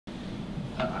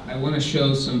I want to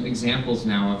show some examples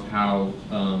now of how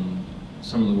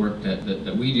some of the work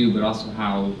that we do, but also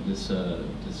how this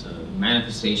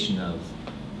manifestation of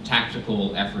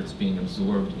tactical efforts being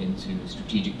absorbed into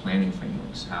strategic planning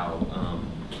frameworks, how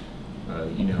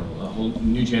you know, a whole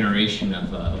new generation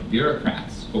of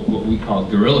bureaucrats, what we call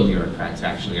guerrilla bureaucrats,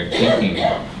 actually are taking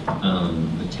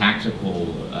the tactical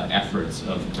efforts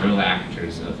of guerrilla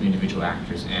actors, of individual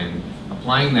actors, and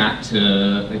applying that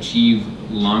to achieve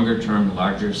longer-term,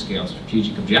 larger-scale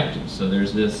strategic objectives. So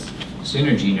there's this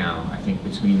synergy now, I think,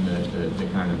 between the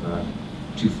kind of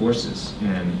two forces.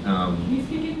 And can you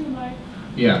speak into the mic?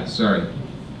 yeah, sorry.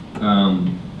 I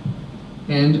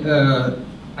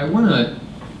want to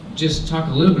just talk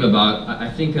a little bit about,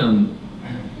 I think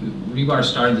Rebar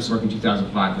started this work in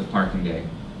 2005 with Parking Day.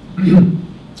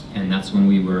 And that's when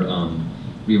we were,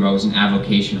 Rebar was an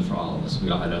avocation for all of us. We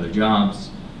all had other jobs.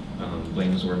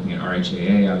 Blaine was working at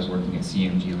RHAA, I was working at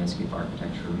CMG Landscape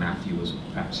Architecture, Matthew was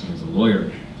practicing as a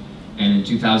lawyer. And in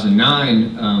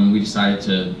 2009, we decided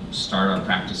to start our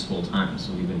practice full-time.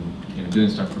 So we've been doing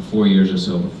stuff for 4 years or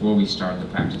so before we started the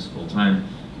practice full-time.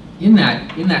 In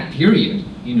that period,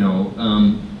 you know,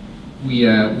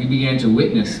 we began to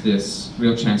witness this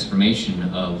real transformation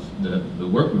of the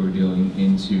work we were doing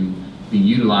into being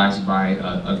utilized by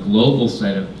a global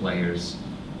set of players,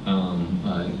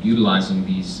 utilizing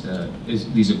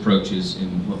these approaches in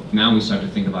what now we start to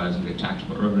think about as either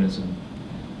tactical urbanism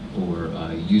or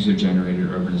user-generated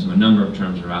urbanism. A number of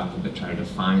terms are out there that try to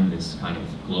define this kind of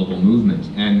global movement.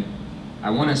 And I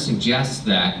want to suggest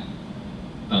that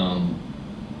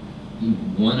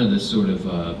one of the sort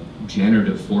of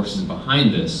generative forces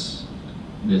behind this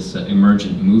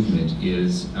emergent movement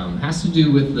has to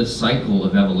do with the cycle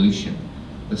of evolution,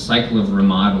 the cycle of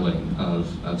remodeling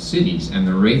of cities, and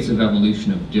the rates of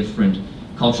evolution of different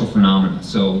cultural phenomena.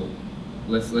 So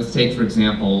let's take, for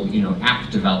example, you know, app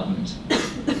development.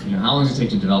 You know, how long does it take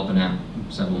to develop an app?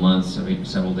 Several months,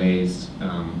 several days.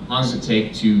 How long does it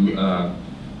take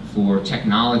for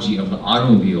technology of the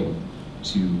automobile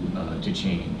to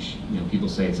change? You know, people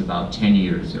say it's about 10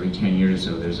 years. Every 10 years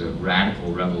or so, there's a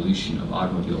radical revolution of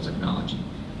automobile technology.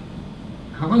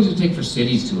 How long does it take for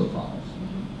cities to evolve?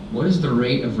 What is the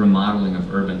rate of remodeling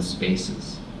of urban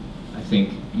spaces? I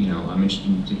think, you know, I'm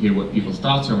interested to hear what people's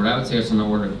thoughts are, but I would say it's on the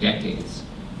order of decades.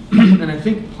 And I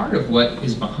think part of what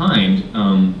is behind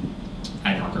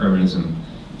ad hoc urbanism,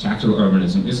 tactical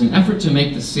urbanism, is an effort to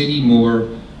make the city more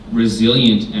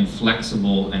resilient and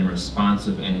flexible and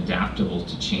responsive and adaptable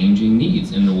to changing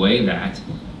needs in the way that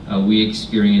we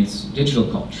experience digital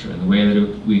culture, in the way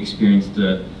that we experience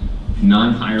the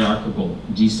non-hierarchical,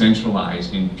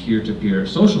 decentralized, and peer-to-peer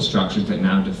social structures that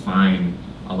now define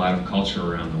a lot of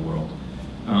culture around the world.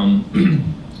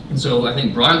 And so I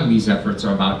think broadly these efforts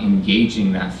are about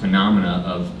engaging that phenomena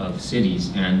of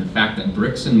cities and the fact that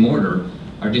bricks and mortar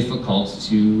are difficult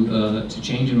to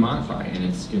change and modify. And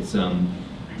it's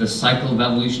the cycle of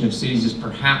evolution of cities is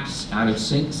perhaps out of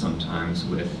sync sometimes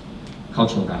with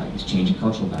cultural values, changing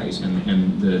cultural values.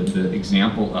 And the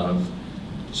example of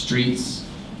streets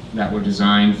that were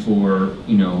designed for,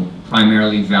 you know,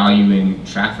 primarily valuing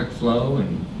traffic flow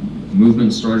and movement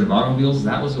and storage of automobiles,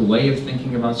 that was a way of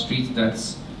thinking about streets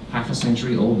that's half a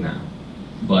century old now.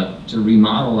 But to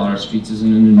remodel our streets is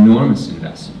an enormous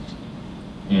investment.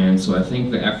 And so I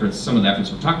think the efforts, some of the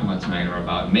efforts we're talking about tonight are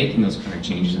about making those kind of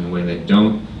changes in a way that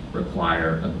don't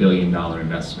require a $1 billion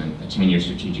investment, a 10-year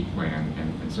strategic plan,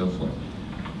 and so forth.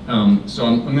 So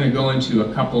I'm going to go into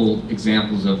a couple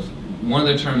examples of one of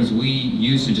the terms we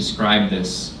use to describe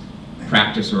this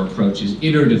practice or approach is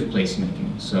iterative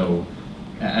placemaking. So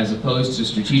as opposed to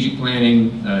strategic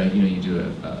planning, you know, you do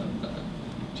a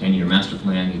 10-year master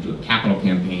plan, you do a capital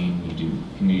campaign, you do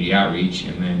community outreach,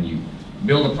 and then you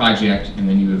build a project, and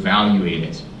then you evaluate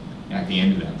it at the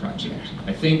end of that project.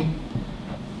 I think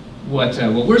what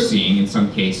we're seeing in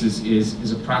some cases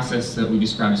is a process that we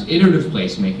describe as iterative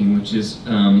placemaking, which is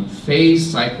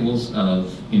phase cycles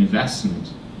of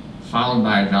investment followed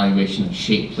by evaluation of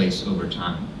shape place over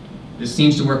time. This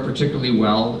seems to work particularly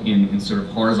well in sort of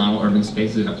horizontal urban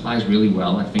spaces. It applies really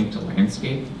well, I think, to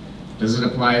landscape. Does it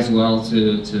apply as well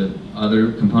to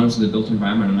other components of the built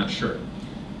environment? I'm not sure.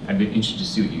 I'd be interested to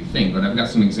see what you think, but I've got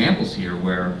some examples here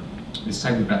where this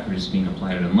type of effort is being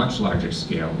applied at a much larger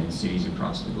scale in cities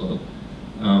across the globe.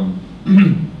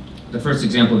 The first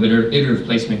example of iterative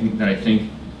placemaking that I think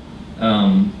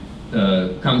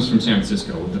comes from San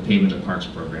Francisco with the Pavement to Parks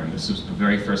program. This was the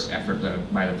very first effort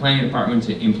by the planning department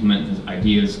to implement the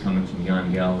ideas coming from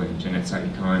John Bela and Janet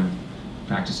Sadi-Khan,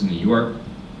 practice in New York.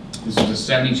 This was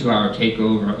a 72-hour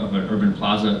takeover of an urban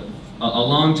plaza, a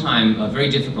long time, a very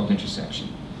difficult intersection.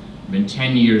 been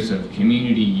 10 years of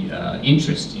community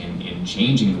interest in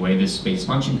changing the way this space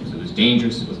functioned because it was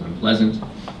dangerous, it was unpleasant,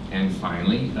 and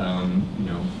finally,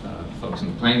 folks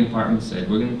in the planning department said,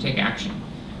 we're going to take action.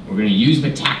 We're going to use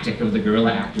the tactic of the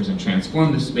guerrilla actors and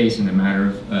transform this space in a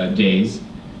matter of days.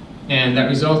 And that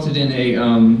resulted in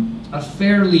a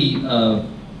fairly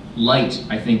light,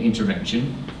 I think,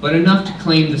 intervention, but enough to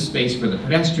claim the space for the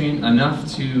pedestrian, enough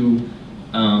to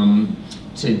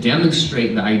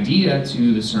demonstrate the idea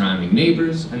to the surrounding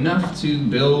neighbors, enough to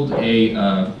build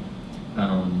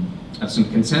some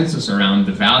consensus around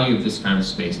the value of this kind of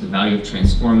space, the value of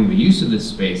transforming the use of this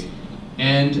space,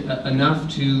 and enough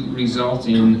to result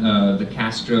in the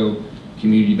Castro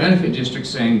Community Benefit District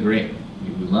saying, great,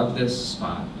 we love this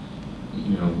spot.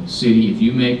 City, if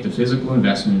you make the physical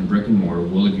investment in brick and mortar,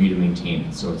 we'll agree to maintain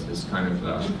it. So it's this kind of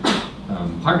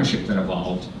partnership that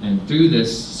evolved, and through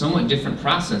this somewhat different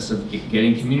process of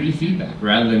getting community feedback,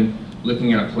 rather than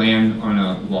looking at a plan on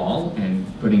a wall and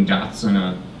putting dots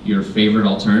on your favorite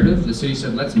alternative, the city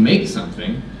said, let's make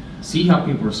something, see how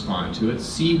people respond to it,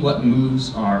 see what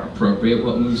moves are appropriate,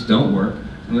 what moves don't work,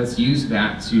 and let's use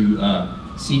that to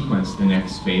sequence the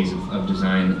next phase of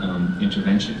design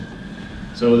intervention.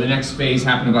 So the next phase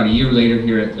happened about a year later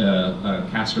here at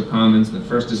Castro Commons. The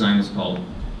first design is called,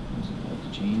 what was it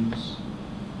called, James?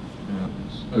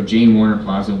 Jane Warner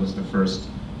Plaza was the first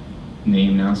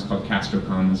name. Now it's called Castro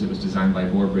Commons. It was designed by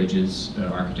Gore Bridges,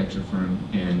 architecture firm,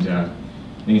 and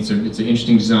I think it's an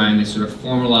interesting design. They sort of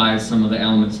formalized some of the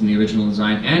elements in the original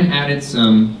design and added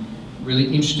some really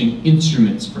interesting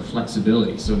instruments for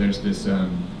flexibility. So there's this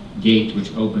gate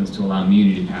which opens to allow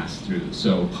immunity to pass through.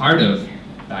 So part of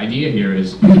the idea here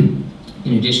is, in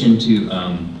addition to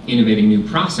innovating new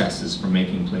processes for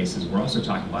making places, we're also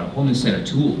talking about a whole new set of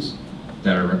tools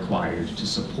that are required to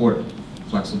support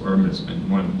flexible urbanism, and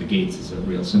one of the gates is a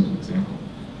real simple example.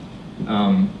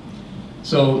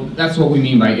 So that's what we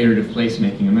mean by iterative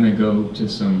placemaking. I'm going to go to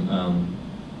some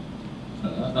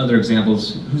other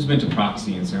examples. Who's been to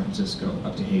Proxy in San Francisco,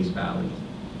 up to Hayes Valley?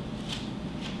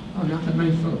 Oh, not that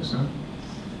many folks, huh?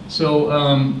 So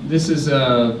this is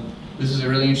a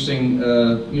really interesting,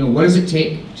 what does it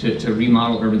take to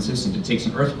remodel urban systems? It takes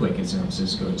an earthquake in San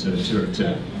Francisco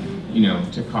to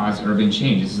cause urban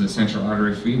change. This is the Central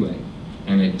Artery Freeway,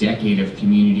 and a decade of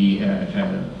community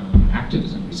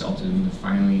activism resulted in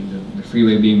finally the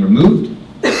freeway being removed.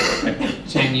 A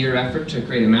 10-year effort to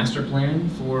create a master plan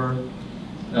for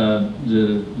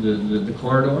the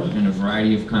corridor and a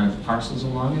variety of kind of parcels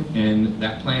along it, and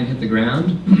that plan hit the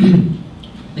ground.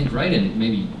 I think right in,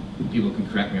 maybe people can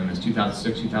correct me on this,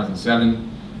 2006,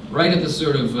 2007, right at the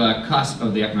sort of cusp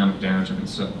of the economic downturn.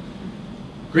 So,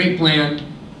 great plan,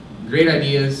 great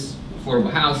ideas,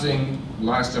 affordable housing, a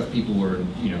lot of stuff people were,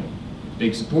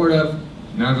 big support of.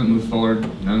 None of it moved forward.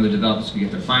 None of the developers could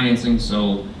get their financing.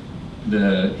 So,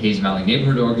 the Hayes Valley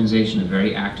Neighborhood Organization, a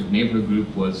very active neighborhood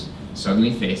group, was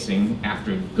suddenly facing,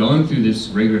 after going through this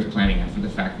rigorous planning, after the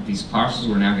fact that these parcels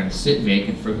were now going to sit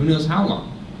vacant for who knows how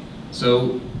long.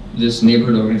 So, this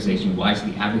neighborhood organization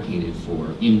wisely advocated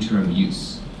for interim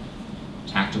use,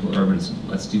 tactical urbanism.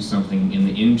 Let's do something in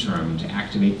the interim to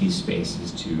activate these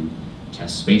spaces, to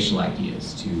test spatial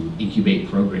ideas, to incubate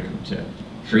program, to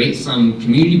create some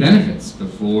community benefits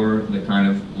before the kind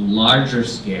of larger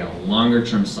scale, longer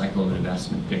term cycle of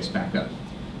investment picks back up.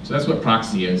 So that's what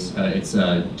Proxy is. It's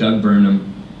Doug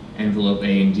Burnham, envelope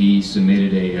A and D,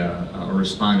 submitted or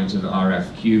responded to the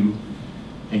RFQ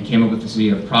and came up with this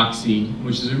idea of Proxy,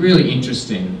 which is a really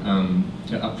interesting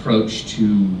approach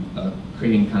to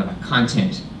creating kind of a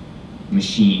content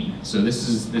machine. So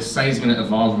this site is going to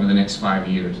evolve over the next 5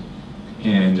 years.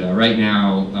 And right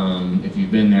now, if you've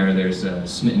been there, there's a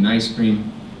Smitten Ice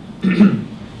Cream,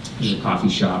 there's a coffee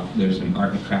shop, there's an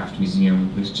art and craft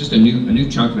museum. There's just a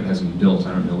new chunk of it hasn't been built.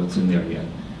 I don't know what's in there yet.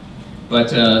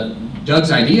 But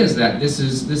Doug's idea is that this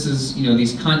is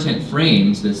these content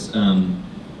frames, this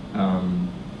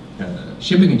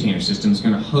shipping container system is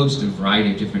going to host a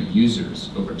variety of different users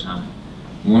over time.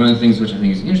 One of the things which I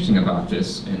think is interesting about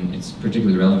this, and it's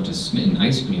particularly relevant to Smitten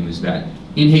Ice Cream, is that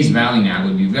in Hayes Valley now it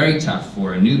would be very tough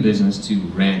for a new business to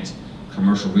rent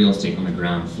commercial real estate on the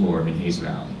ground floor in Hayes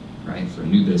Valley, right, for a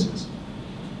new business.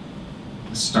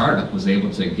 A startup was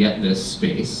able to get this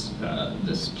space,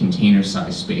 this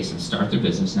container-sized space, and start their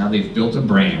business. Now they've built a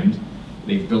brand,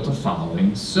 they've built a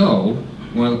following, so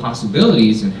one of the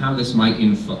possibilities and how this might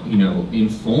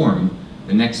inform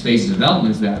the next phase of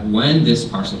development is that when this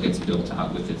parcel gets built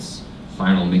out with its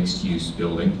final mixed-use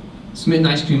building, Smitten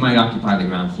Ice Cream might occupy the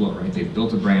ground floor, right? They've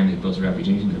built a brand, they've built a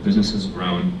reputation, their business has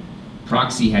grown.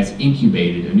 Proxy has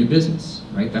incubated a new business,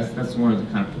 right? That's one of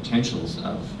the kind of potentials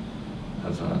of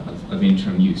of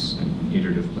interim use and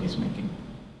iterative placemaking.